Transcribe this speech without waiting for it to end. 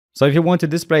So if you want to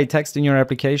display text in your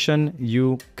application,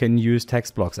 you can use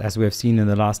TextBlocks as we have seen in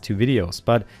the last two videos.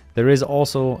 But there is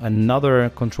also another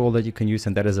control that you can use,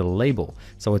 and that is a label.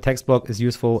 So a text block is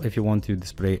useful if you want to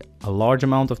display a large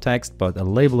amount of text, but a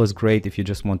label is great if you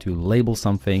just want to label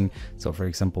something. So for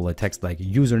example, a text like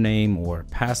username or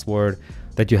password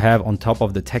that you have on top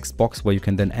of the text box where you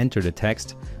can then enter the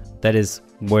text. That is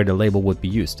where the label would be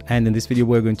used. And in this video,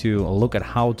 we're going to look at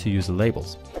how to use the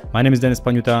labels. My name is Dennis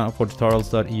Panuta for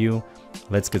tutorialsEU.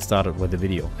 Let's get started with the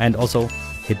video. And also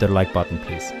hit the like button,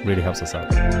 please. Really helps us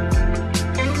out.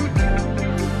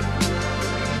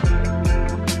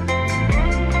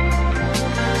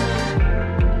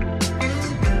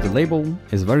 The label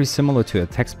is very similar to a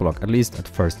text block, at least at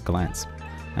first glance.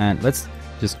 And let's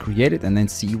just create it and then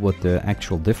see what the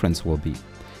actual difference will be.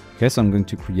 Okay, so I'm going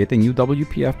to create a new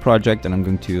WPF project and I'm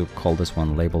going to call this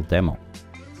one label demo.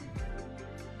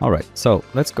 All right, so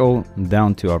let's go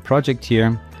down to our project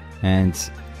here, and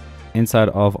inside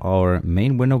of our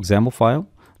main window example file,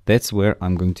 that's where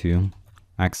I'm going to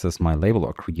access my label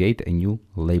or create a new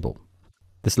label.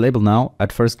 This label now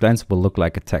at first glance will look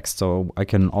like a text. So I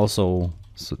can also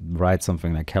write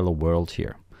something like hello world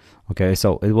here. Okay,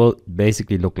 so it will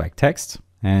basically look like text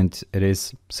and it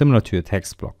is similar to a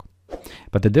text block.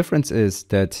 But the difference is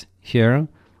that here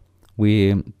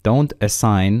we don't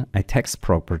assign a text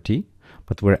property,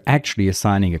 but we're actually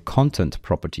assigning a content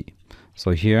property.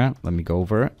 So here, let me go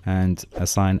over and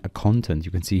assign a content.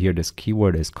 You can see here this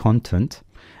keyword is content,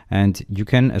 and you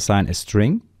can assign a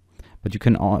string, but you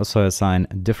can also assign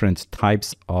different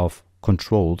types of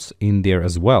controls in there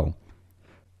as well.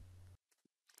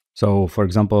 So for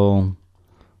example,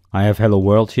 I have hello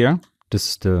world here.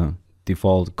 This is the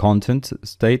default content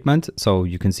statement. So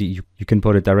you can see you can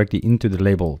put it directly into the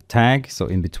label tag. So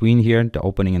in between here, the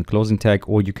opening and closing tag,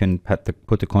 or you can put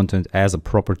the content as a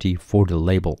property for the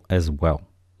label as well.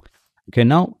 Okay,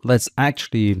 now let's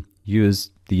actually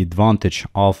use the advantage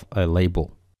of a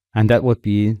label. And that would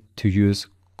be to use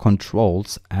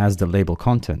controls as the label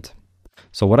content.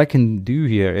 So what I can do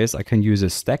here is I can use a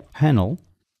stack panel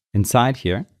inside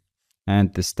here.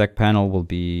 And the stack panel will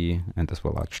be, and this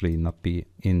will actually not be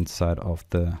inside of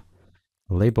the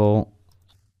label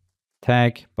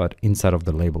tag, but inside of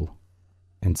the label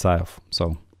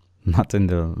so not in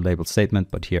the label statement,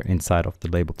 but here inside of the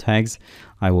label tags,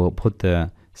 I will put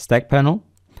the stack panel.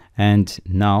 And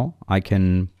now I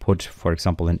can put, for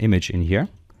example, an image in here,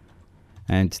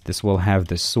 and this will have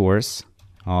the source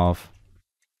of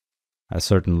a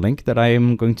certain link that I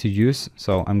am going to use.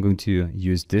 So I'm going to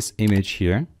use this image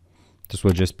here. This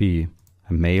will just be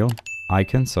a mail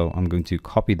icon. So I'm going to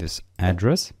copy this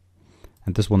address,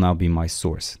 and this will now be my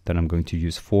source that I'm going to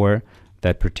use for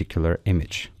that particular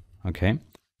image. Okay,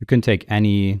 you can take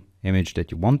any image that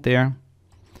you want there,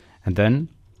 and then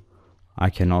I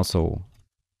can also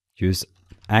use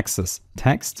access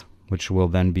text, which will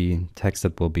then be text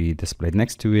that will be displayed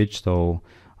next to it. So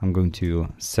I'm going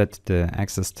to set the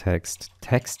access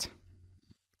text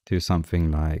to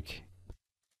something like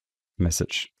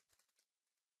message.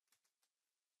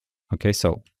 Okay,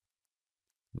 so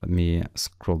let me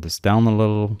scroll this down a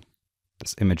little.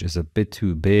 This image is a bit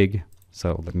too big,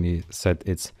 so let me set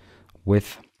its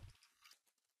width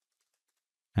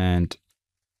and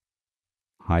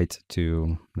height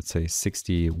to, let's say,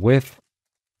 60 width.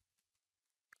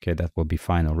 Okay, that will be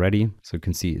fine already. So you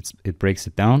can see it breaks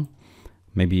it down.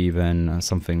 Maybe even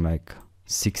something like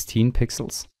 16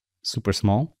 pixels, super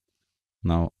small.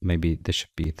 Now maybe this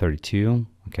should be 32.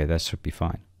 Okay, that should be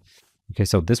fine. Okay,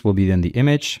 so this will be then the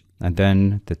image, and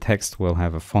then the text will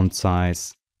have a font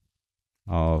size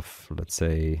of, let's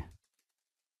say,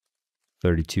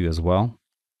 32 as well.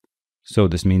 So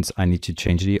this means I need to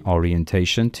change the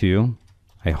orientation to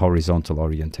a horizontal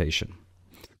orientation.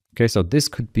 Okay, so this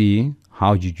could be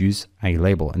how you use a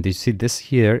label. And you see this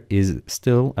here is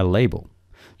still a label.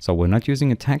 So we're not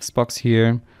using a text box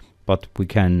here, but we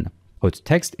can put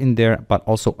text in there, but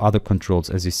also other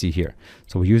controls as you see here.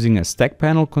 So we're using a stack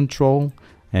panel control,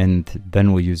 and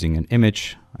then we're using an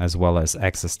image as well as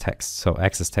access text. So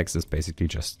access text is basically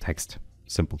just text,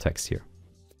 simple text here.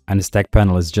 And the stack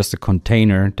panel is just a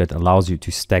container that allows you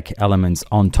to stack elements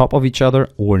on top of each other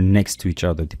or next to each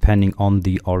other, depending on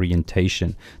the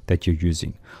orientation that you're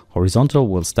using. Horizontal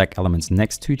will stack elements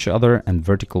next to each other, and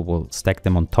vertical will stack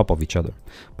them on top of each other.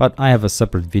 But I have a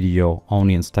separate video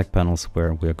only in stack panels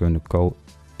where we're going to go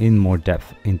in more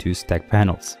depth into stack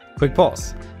panels. Quick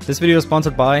pause. This video is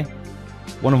sponsored by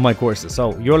one of my courses.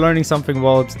 So you're learning something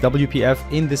about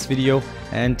WPF in this video,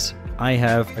 and I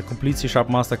have a complete C#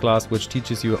 masterclass which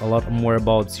teaches you a lot more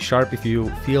about C#. If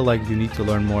you feel like you need to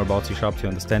learn more about C# to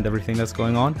understand everything that's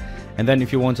going on. And then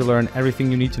if you want to learn everything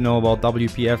you need to know about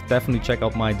WPF, definitely check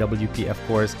out my WPF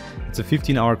course. It's a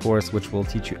 15-hour course which will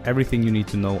teach you everything you need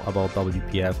to know about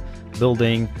WPF,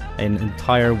 building an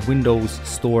entire Windows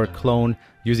Store clone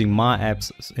using my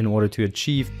apps in order to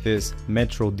achieve this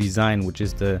Metro design, which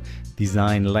is the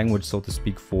design language, so to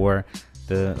speak, for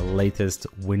the latest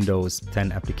Windows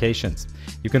 10 applications.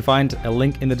 You can find a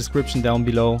link in the description down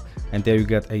below, and there you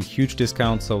get a huge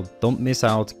discount, so don't miss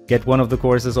out. Get one of the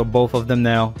courses or both of them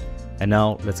now. And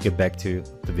now let's get back to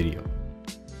the video.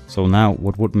 So now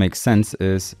what would make sense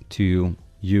is to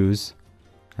use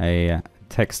a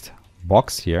text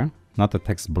box here, not a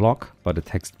text block, but a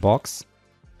text box,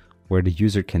 where the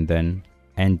user can then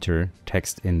enter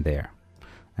text in there.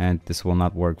 And this will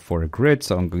not work for a grid,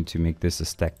 so I'm going to make this a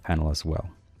stack panel as well.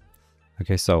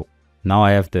 Okay, so now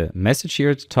I have the message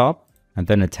here at the top, and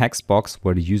then a text box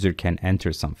where the user can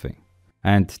enter something.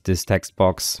 And this text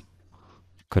box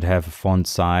could have a font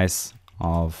size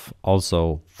of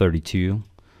also 32,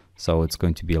 so it's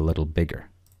going to be a little bigger.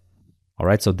 All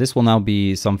right, so this will now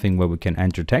be something where we can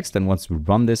enter text, and once we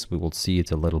run this, we will see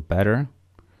it a little better.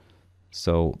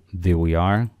 So there we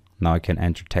are. Now I can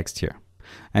enter text here.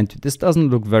 And this doesn't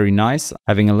look very nice.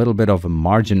 Having a little bit of a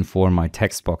margin for my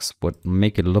text box would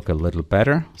make it look a little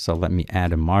better. So let me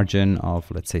add a margin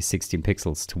of, let's say, 16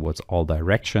 pixels towards all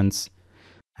directions.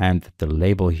 And the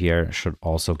label here should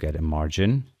also get a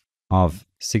margin of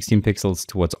 16 pixels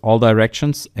towards all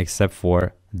directions except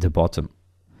for the bottom.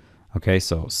 Okay,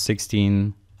 so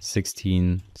 16,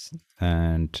 16,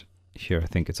 and here I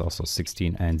think it's also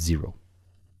 16 and 0.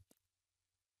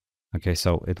 Okay,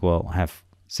 so it will have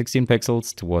 16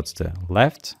 pixels towards the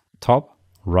left, top,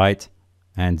 right,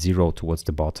 and 0 towards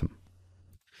the bottom.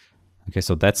 Okay,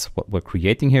 so that's what we're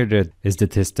creating here. That is the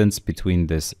distance between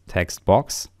this text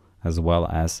box as well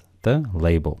as the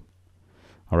label.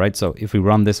 All right, so if we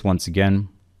run this once again,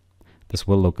 this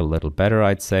will look a little better,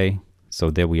 I'd say.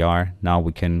 So there we are. Now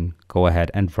we can go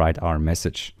ahead and write our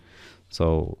message.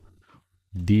 So,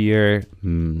 dear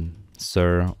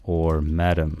sir or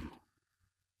madam,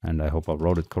 and I hope I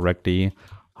wrote it correctly.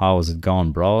 How's it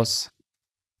going, bros?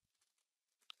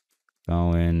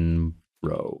 Going,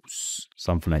 bros.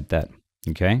 Something like that.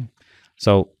 Okay.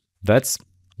 So that's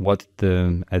what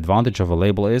the advantage of a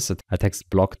label is. A text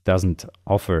block doesn't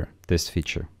offer this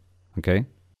feature. Okay.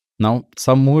 Now,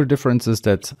 some more differences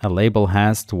that a label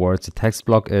has towards a text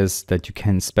block is that you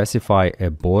can specify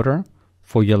a border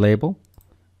for your label.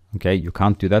 Okay. You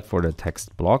can't do that for the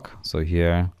text block. So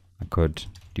here I could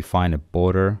define a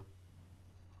border,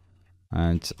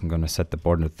 and I'm going to set the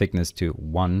border thickness to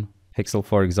 1 pixel,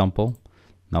 for example.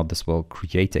 Now this will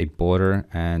create a border,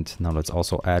 and now let's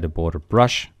also add a border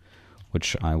brush,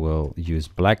 which I will use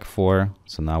black for.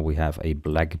 So now we have a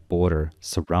black border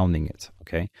surrounding it.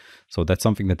 Okay, so that's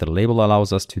something that the label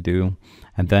allows us to do.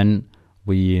 And then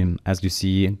we, as you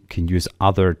see, can use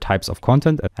other types of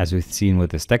content, as we've seen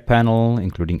with the stack panel,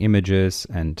 including images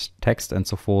and text and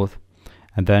so forth.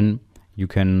 And then you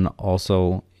can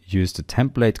also use the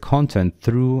template content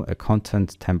through a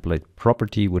content template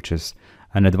property, which is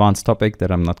an advanced topic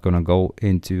that I'm not going to go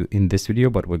into in this video,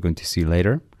 but we're going to see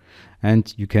later.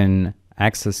 And you can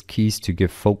access keys to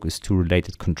give focus to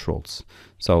related controls.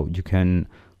 So you can,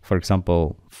 for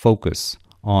example, focus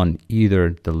on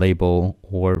either the label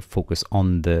or focus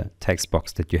on the text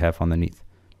box that you have underneath.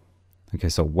 Okay,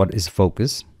 so what is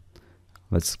focus?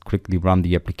 Let's quickly run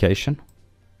the application.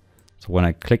 So when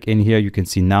I click in here, you can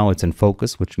see now it's in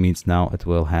focus, which means now it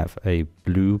will have a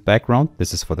blue background.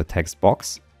 This is for the text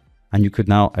box. And you could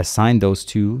now assign those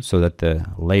two so that the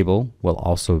label will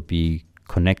also be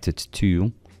connected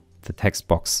to the text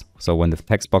box. So when the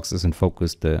text box is in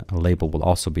focus, the label will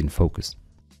also be in focus.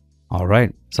 All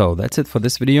right, so that's it for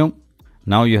this video.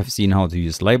 Now you have seen how to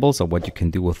use labels or what you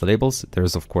can do with labels.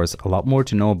 There's of course a lot more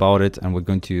to know about it, and we're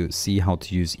going to see how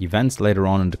to use events later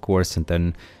on in the course, and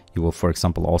then you will, for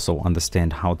example, also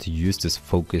understand how to use this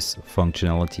focus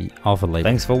functionality of a label.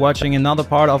 Thanks for watching another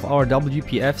part of our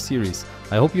WPF series.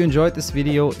 I hope you enjoyed this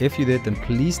video. If you did, then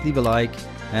please leave a like.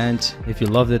 And if you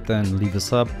loved it, then leave a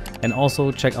sub. And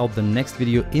also check out the next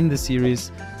video in the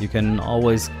series. You can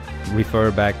always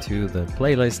refer back to the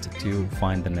playlist to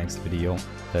find the next video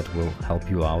that will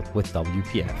help you out with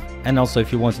WPF. And also,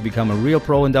 if you want to become a real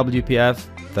pro in WPF,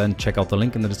 then check out the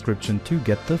link in the description to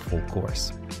get the full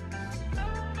course.